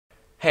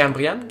Hey, I'm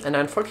Brian, and I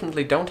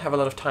unfortunately don't have a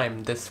lot of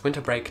time this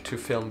winter break to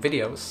film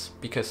videos,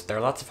 because there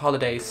are lots of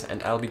holidays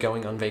and I'll be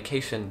going on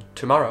vacation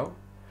tomorrow.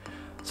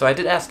 So I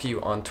did ask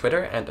you on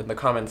Twitter and in the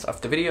comments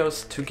of the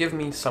videos to give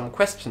me some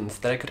questions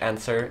that I could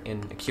answer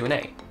in a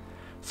Q&A.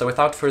 So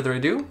without further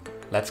ado,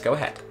 let's go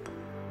ahead.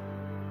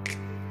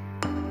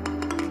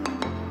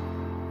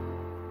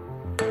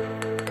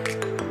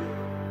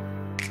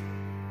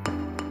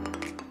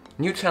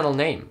 New channel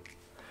name.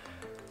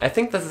 I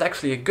think this is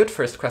actually a good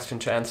first question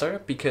to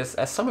answer, because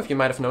as some of you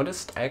might have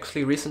noticed, I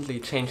actually recently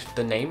changed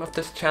the name of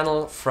this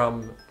channel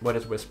from what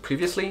it was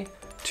previously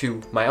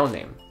to my own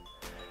name.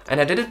 And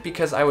I did it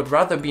because I would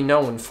rather be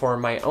known for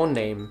my own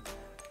name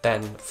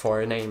than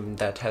for a name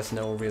that has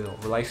no real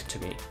relation to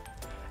me.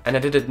 And I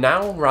did it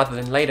now rather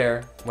than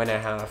later, when I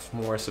have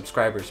more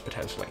subscribers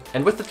potentially.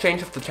 And with the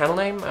change of the channel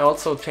name, I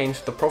also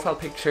changed the profile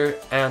picture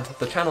and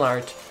the channel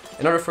art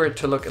in order for it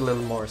to look a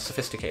little more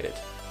sophisticated.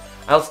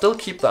 I'll still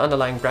keep the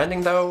underlying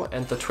branding though,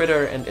 and the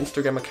Twitter and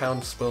Instagram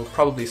accounts will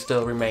probably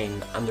still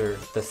remain under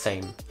the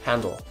same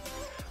handle.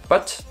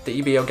 But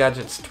the EBO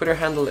Gadgets Twitter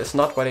handle is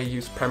not what I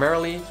use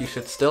primarily. You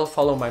should still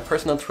follow my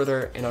personal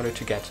Twitter in order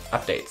to get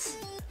updates,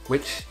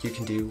 which you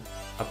can do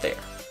up there.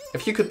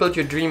 If you could build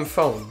your dream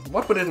phone,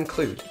 what would it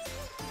include?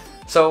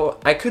 So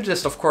I could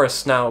just of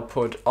course now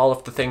put all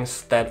of the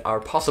things that are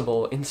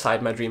possible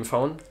inside my dream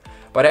phone,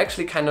 but I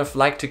actually kind of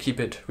like to keep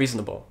it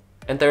reasonable.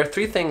 And there are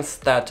three things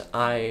that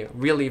I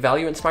really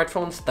value in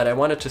smartphones that I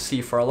wanted to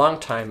see for a long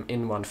time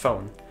in one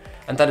phone.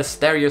 And that is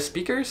stereo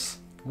speakers,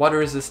 water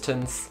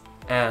resistance,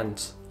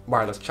 and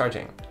wireless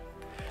charging.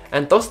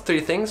 And those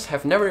three things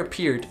have never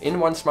appeared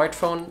in one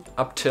smartphone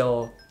up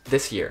till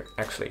this year,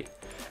 actually.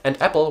 And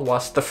Apple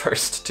was the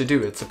first to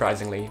do it,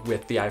 surprisingly,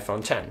 with the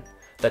iPhone X,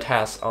 that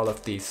has all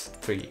of these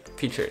three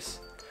features.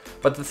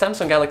 But the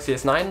Samsung Galaxy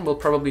S9 will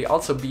probably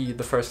also be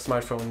the first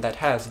smartphone that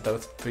has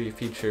those three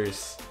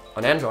features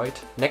on Android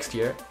next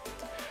year.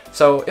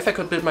 So if I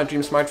could build my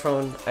dream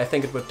smartphone, I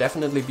think it would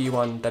definitely be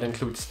one that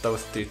includes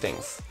those three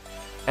things.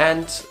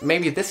 And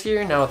maybe this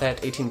year, now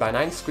that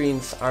 18:9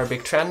 screens are a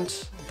big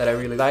trend that I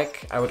really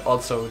like, I would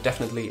also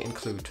definitely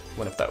include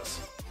one of those.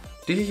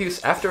 Do you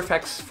use After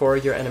Effects for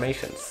your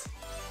animations?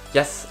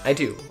 Yes, I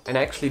do, and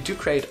I actually do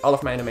create all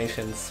of my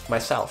animations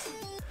myself.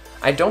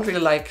 I don't really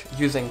like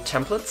using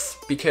templates,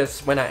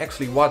 because when I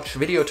actually watch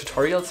video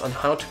tutorials on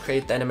how to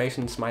create the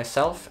animations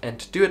myself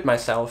and do it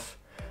myself,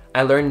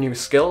 I learn new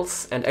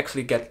skills and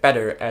actually get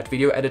better at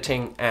video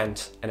editing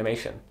and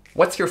animation.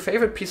 What's your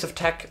favorite piece of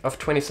tech of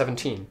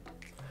 2017?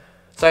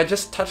 So I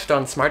just touched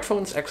on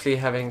smartphones actually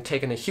having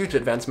taken a huge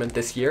advancement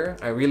this year.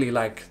 I really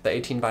like the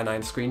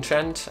 18:9 screen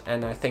trend,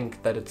 and I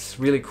think that it's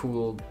really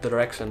cool the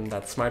direction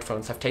that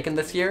smartphones have taken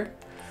this year.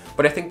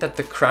 But I think that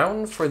the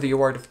crown for the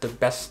award of the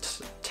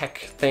best tech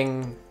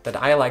thing that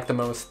I like the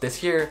most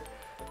this year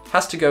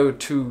has to go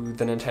to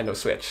the Nintendo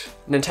Switch.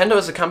 Nintendo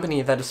is a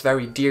company that is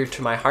very dear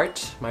to my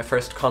heart. My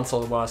first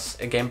console was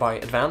a Game Boy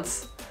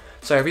Advance,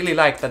 so I really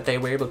like that they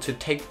were able to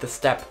take the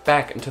step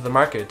back into the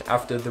market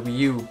after the Wii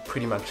U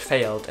pretty much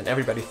failed and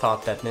everybody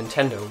thought that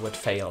Nintendo would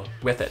fail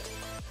with it.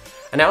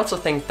 And I also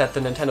think that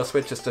the Nintendo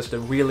Switch is just a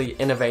really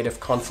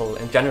innovative console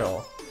in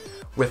general,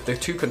 with the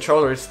two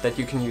controllers that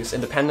you can use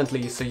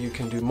independently, so you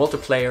can do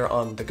multiplayer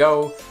on the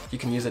go, you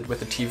can use it with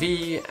the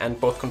TV,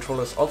 and both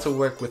controllers also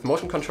work with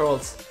motion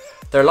controls.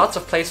 There are lots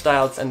of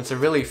playstyles and it's a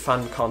really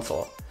fun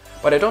console.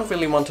 But I don't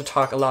really want to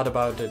talk a lot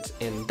about it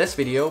in this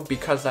video,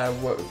 because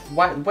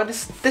what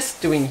is this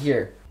doing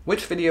here?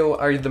 Which video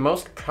are you the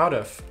most proud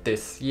of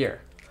this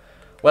year?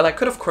 Well, I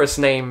could of course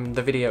name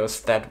the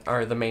videos that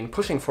are the main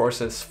pushing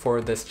forces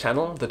for this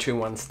channel, the two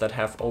ones that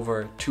have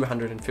over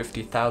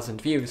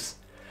 250,000 views.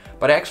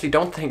 But I actually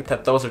don't think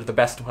that those are the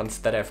best ones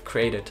that I've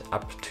created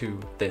up to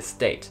this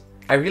date.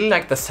 I really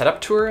like the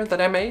setup tour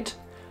that I made.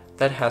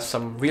 That has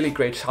some really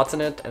great shots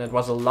in it, and it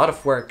was a lot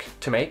of work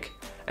to make,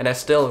 and I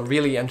still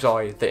really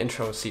enjoy the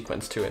intro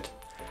sequence to it.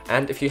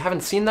 And if you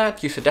haven't seen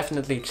that, you should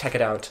definitely check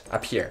it out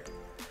up here.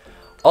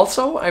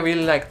 Also, I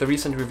really like the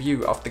recent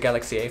review of the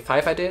Galaxy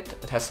A5 I did.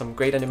 It has some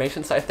great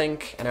animations, I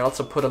think, and I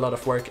also put a lot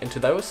of work into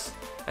those,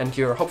 and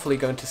you're hopefully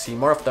going to see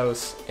more of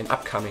those in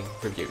upcoming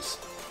reviews.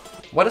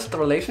 What is the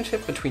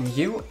relationship between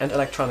you and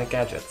electronic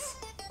gadgets?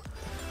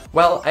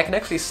 Well, I can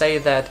actually say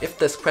that if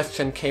this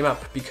question came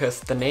up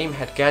because the name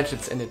had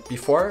gadgets in it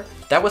before,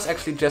 that was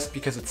actually just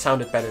because it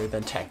sounded better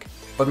than tech.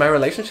 But my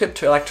relationship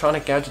to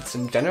electronic gadgets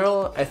in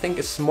general, I think,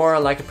 is more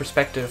like a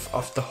perspective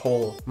of the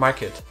whole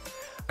market.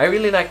 I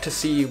really like to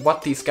see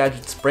what these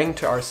gadgets bring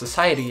to our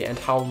society and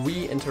how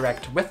we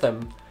interact with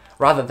them,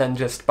 rather than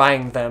just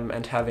buying them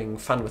and having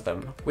fun with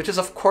them, which is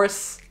of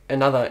course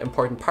another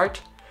important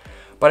part.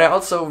 But I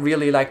also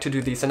really like to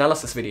do these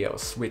analysis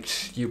videos,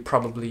 which you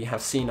probably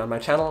have seen on my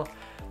channel.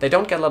 They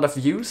don't get a lot of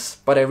views,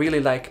 but I really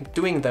like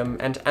doing them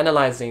and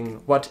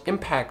analyzing what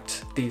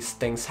impact these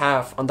things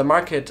have on the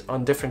market,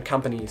 on different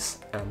companies,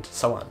 and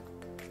so on.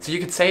 So you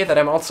could say that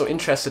I'm also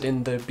interested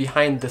in the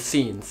behind the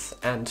scenes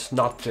and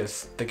not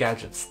just the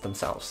gadgets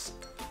themselves.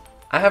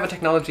 I have a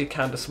technology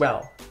account as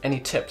well. Any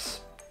tips?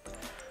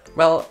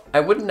 Well, I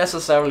wouldn't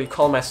necessarily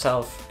call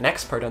myself an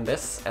expert on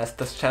this, as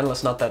this channel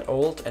is not that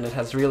old and it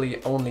has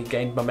really only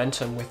gained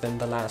momentum within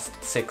the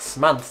last 6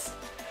 months.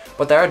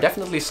 But there are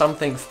definitely some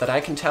things that I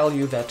can tell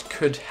you that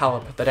could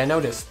help that I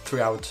noticed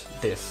throughout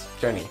this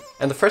journey.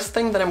 And the first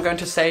thing that I'm going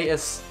to say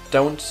is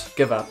don't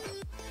give up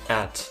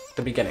at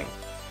the beginning.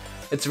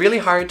 It's really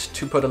hard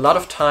to put a lot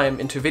of time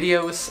into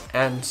videos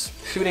and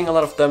shooting a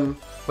lot of them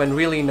when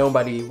really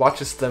nobody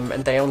watches them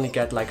and they only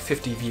get like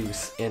 50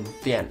 views in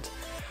the end.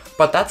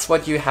 But that's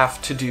what you have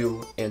to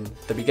do in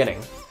the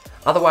beginning.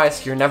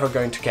 Otherwise, you're never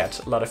going to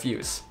get a lot of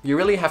views. You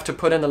really have to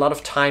put in a lot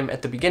of time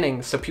at the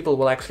beginning so people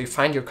will actually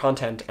find your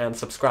content and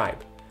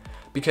subscribe.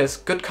 Because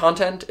good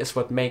content is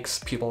what makes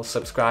people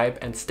subscribe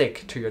and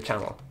stick to your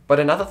channel. But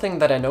another thing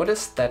that I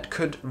noticed that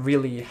could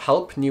really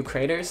help new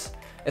creators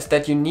is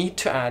that you need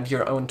to add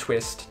your own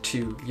twist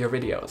to your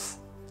videos.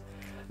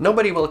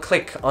 Nobody will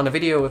click on a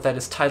video that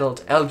is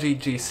titled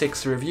LG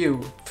G6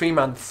 review 3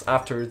 months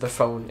after the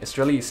phone is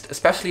released,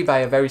 especially by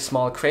a very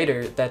small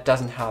creator that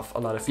doesn't have a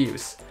lot of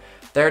views.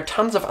 There are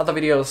tons of other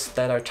videos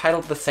that are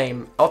titled the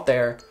same out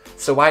there,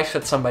 so why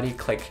should somebody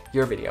click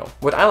your video?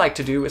 What I like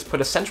to do is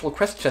put a central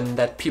question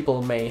that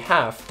people may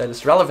have that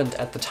is relevant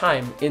at the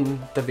time in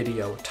the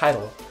video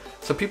title,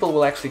 so people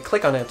will actually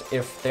click on it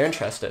if they're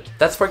interested.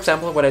 That's for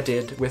example what I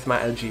did with my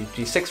LG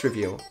G6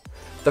 review.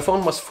 The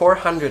phone was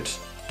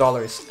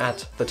 $400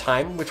 at the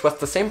time, which was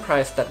the same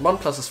price that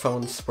OnePlus's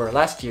phones were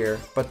last year,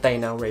 but they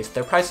now raised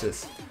their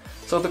prices.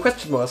 So the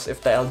question was if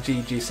the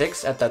LG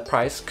G6 at that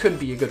price could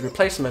be a good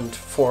replacement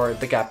for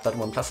the gap that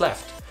OnePlus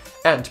left.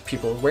 And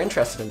people were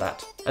interested in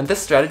that. And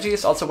this strategy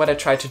is also what I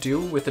try to do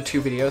with the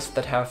 2 videos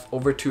that have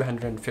over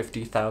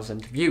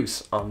 250,000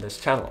 views on this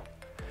channel.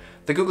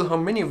 The Google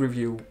Home Mini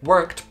review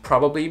worked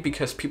probably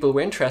because people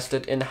were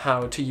interested in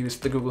how to use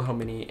the Google Home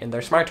Mini in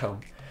their smart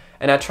home.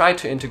 And I tried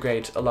to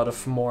integrate a lot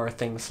of more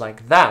things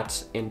like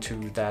that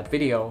into that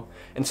video,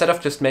 instead of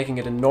just making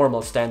it a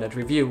normal standard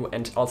review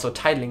and also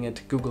titling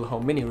it Google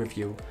Home Mini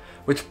review,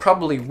 which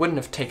probably wouldn't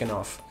have taken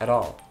off at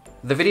all.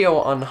 The video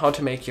on how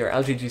to make your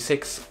LG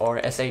G6 or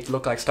S8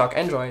 look like stock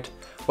Android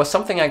was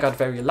something I got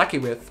very lucky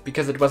with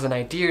because it was an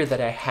idea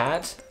that I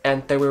had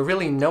and there were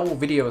really no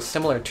videos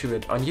similar to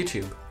it on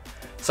YouTube.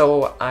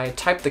 So I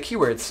typed the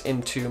keywords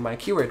into my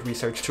keyword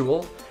research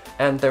tool,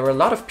 and there were a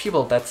lot of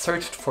people that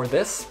searched for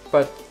this,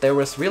 but there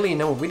was really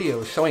no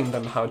video showing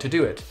them how to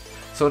do it.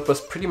 So it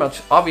was pretty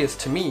much obvious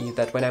to me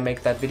that when I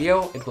make that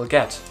video, it will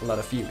get a lot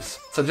of views.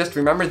 So just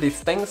remember these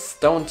things,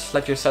 don't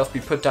let yourself be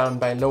put down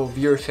by low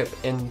viewership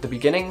in the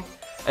beginning,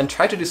 and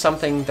try to do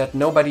something that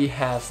nobody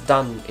has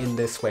done in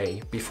this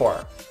way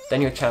before.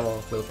 Then your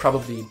channel will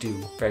probably do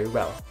very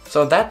well.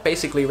 So that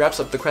basically wraps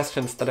up the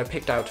questions that I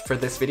picked out for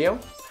this video.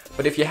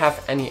 But if you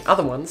have any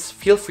other ones,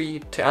 feel free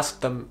to ask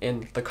them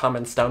in the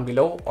comments down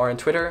below or on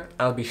Twitter.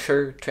 I'll be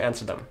sure to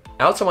answer them.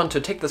 I also want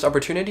to take this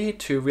opportunity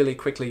to really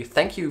quickly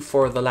thank you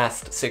for the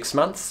last 6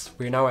 months.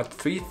 We're now at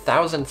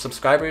 3,000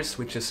 subscribers,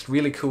 which is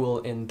really cool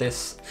in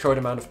this short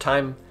amount of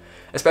time,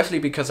 especially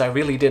because I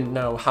really didn't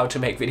know how to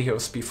make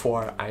videos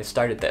before I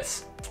started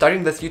this.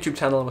 Starting this YouTube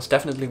channel was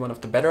definitely one of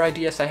the better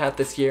ideas I had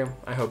this year.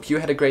 I hope you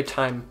had a great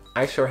time.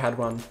 I sure had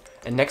one.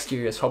 And next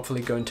year is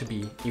hopefully going to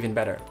be even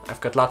better. I've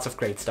got lots of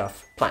great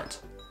stuff planned.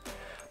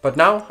 But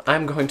now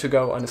I'm going to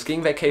go on a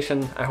skiing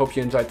vacation. I hope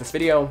you enjoyed this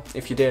video.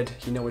 If you did,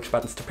 you know which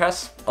buttons to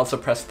press. Also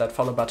press that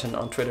follow button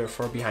on Twitter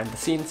for behind the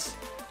scenes.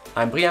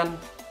 I'm Brian.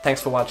 Thanks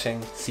for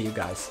watching. See you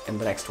guys in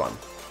the next one.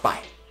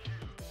 Bye.